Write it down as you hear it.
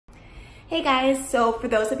Hey guys, so for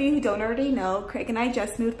those of you who don't already know, Craig and I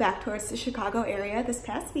just moved back towards the Chicago area this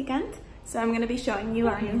past weekend. So I'm gonna be showing you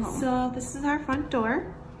our new home. So this is our front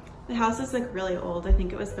door. The house is like really old. I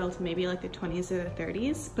think it was built maybe like the 20s or the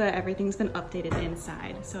 30s, but everything's been updated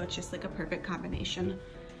inside. So it's just like a perfect combination.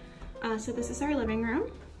 So this is our living room.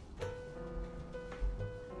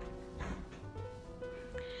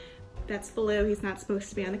 That's Baloo. He's not supposed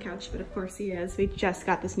to be on the couch, but of course he is. We just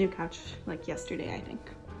got this new couch like yesterday, I think.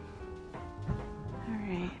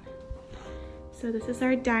 So this is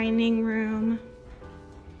our dining room.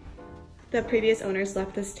 The previous owners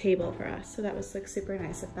left this table for us, so that was like super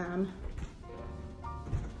nice of them.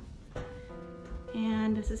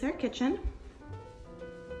 And this is our kitchen.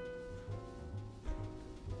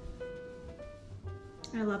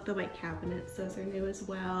 I love the white cabinets, those are new as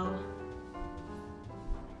well.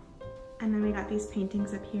 And then we got these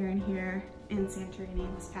paintings up here and here in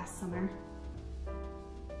Santorini this past summer.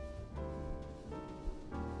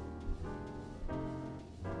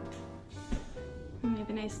 We have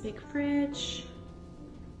a nice big fridge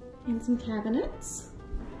and some cabinets.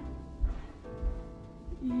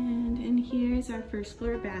 And in here is our first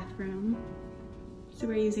floor bathroom. So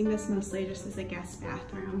we're using this mostly just as a guest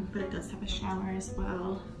bathroom, but it does have a shower as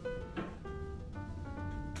well.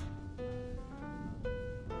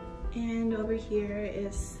 And over here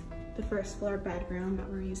is the first floor bedroom, but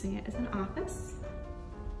we're using it as an office.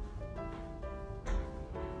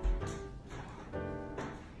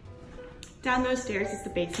 Down those stairs is the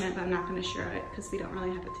basement, but I'm not gonna show it because we don't really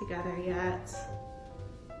have it together yet.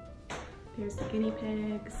 There's the guinea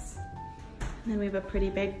pigs. And then we have a pretty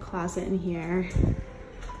big closet in here,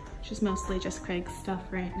 which is mostly just Craig's stuff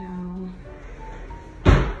right now.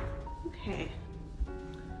 Okay.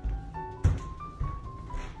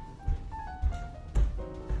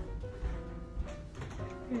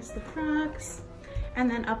 There's the frogs. And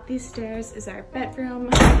then up these stairs is our bedroom,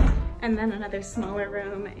 and then another smaller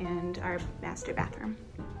room and our master bathroom.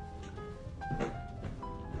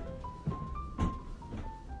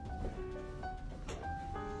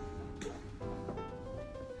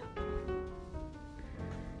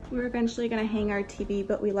 We're eventually gonna hang our TV,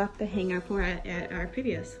 but we left the hanger for it at our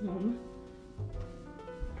previous home.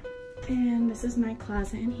 And this is my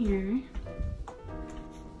closet in here.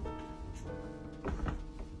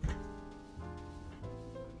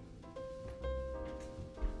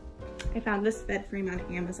 I found this bed frame on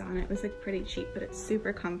Amazon. It was like pretty cheap, but it's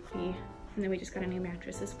super comfy. And then we just got a new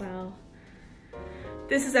mattress as well.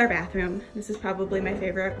 This is our bathroom. This is probably my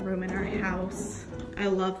favorite room in our house. I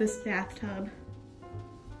love this bathtub.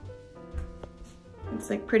 It's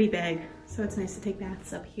like pretty big, so it's nice to take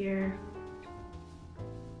baths up here.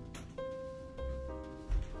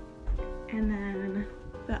 And then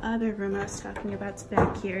the other room I was talking about is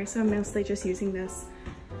back here. So I'm mostly just using this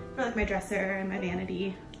for like my dresser and my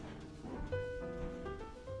vanity.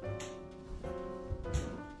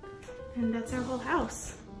 And that's our whole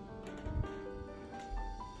house.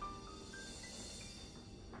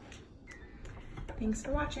 Thanks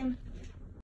for watching.